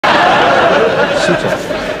Suter,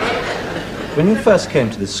 when you first came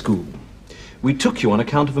to this school, we took you on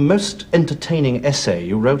account of a most entertaining essay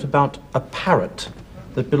you wrote about a parrot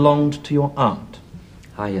that belonged to your aunt.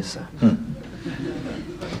 Ah, yes, sir.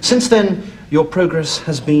 Since then, your progress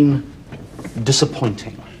has been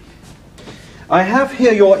disappointing. I have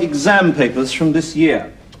here your exam papers from this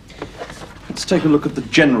year. Let's take a look at the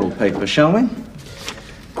general paper, shall we?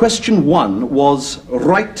 Question 1 was,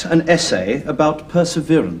 write an essay about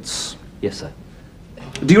perseverance. Yes, sir.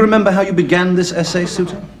 Do you remember how you began this essay,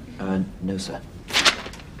 Suter? No, sir.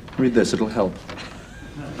 Read this, it'll help.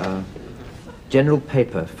 General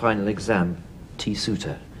paper, final exam, T.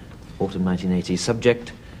 Suter, autumn 1980.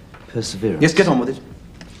 Subject, perseverance. Yes, get on with it.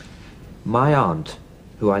 My aunt,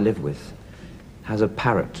 who I live with, has a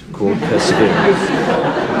parrot called Perseverance.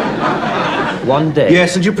 One day...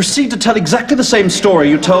 Yes, and you proceed to tell exactly the same story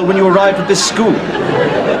you told when you arrived at this school.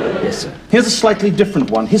 Yes, sir. Here's a slightly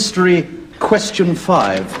different one. History, question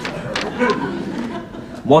 5.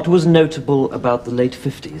 What was notable about the late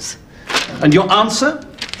 50s? And your answer?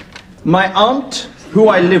 My aunt, who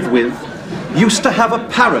I live with, used to have a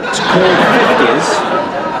parrot called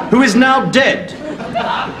 50s, who is now dead.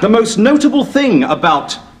 The most notable thing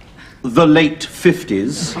about the late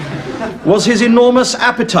 50s was his enormous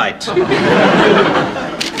appetite.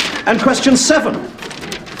 And question 7.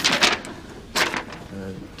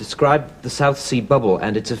 Describe the South Sea bubble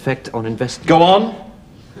and its effect on investment. Go on.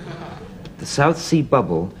 The South Sea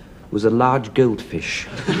bubble was a large goldfish,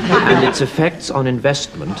 and its effects on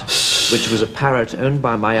investment, which was a parrot owned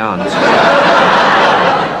by my aunt,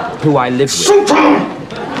 who I live with. Suter!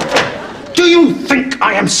 Do you think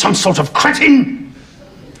I am some sort of cretin?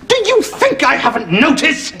 Do you think I haven't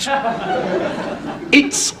noticed?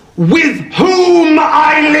 It's with whom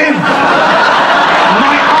I live!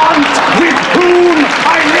 My aunt with whom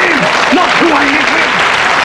I live, not who I live with!